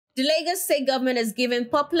The Lagos state government has given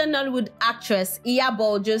popular Nollywood actress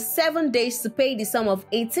Iyabo just 7 days to pay the sum of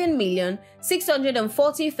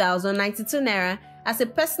 18,640,092 naira as a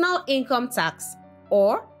personal income tax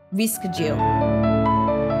or risk jail.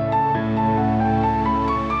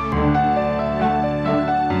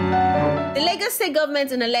 The Lagos state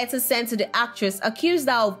government, in a letter sent to the actress, accused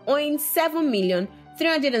her of owing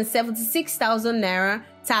 7,376,000 naira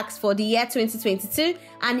tax for the year 2022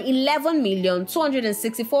 and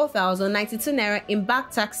 11,264,092 naira in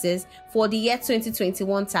back taxes for the year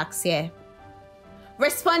 2021 tax year.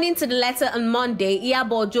 Responding to the letter on Monday,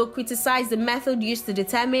 Iyabo criticized the method used to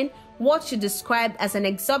determine what she described as an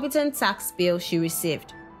exorbitant tax bill she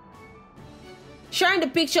received. Sharing the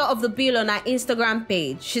picture of the bill on her Instagram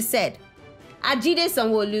page, she said, "Ajide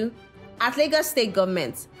Sanwo-Olu, at Lagos State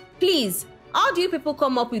Government, please, how do you people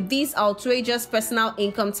come up with these outrageous personal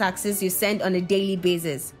income taxes you send on a daily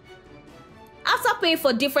basis? After paying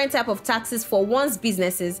for different types of taxes for one's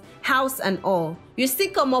businesses, house and all, you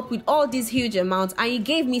still come up with all these huge amounts and you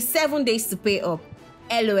gave me 7 days to pay up.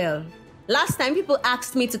 LOL. Last time people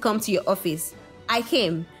asked me to come to your office. I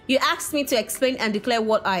came. You asked me to explain and declare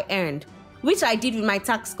what I earned, which I did with my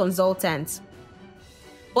tax consultant.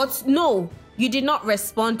 But no, you did not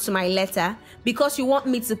respond to my letter because you want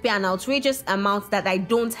me to pay an outrageous amount that I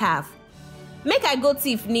don't have. Make I go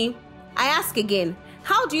Tiffany. I ask again,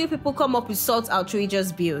 how do you people come up with such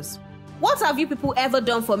outrageous bills? What have you people ever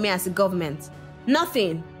done for me as a government?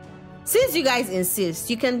 Nothing. Since you guys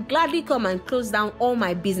insist, you can gladly come and close down all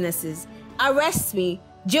my businesses, arrest me,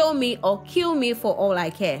 jail me, or kill me for all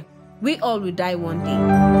I care. We all will die one day."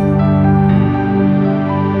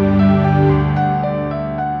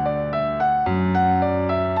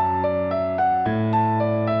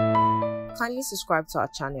 Kindly subscribe to our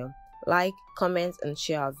channel, like, comment and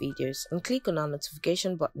share our videos, and click on our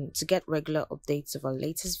notification button to get regular updates of our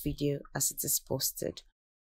latest video as it is posted.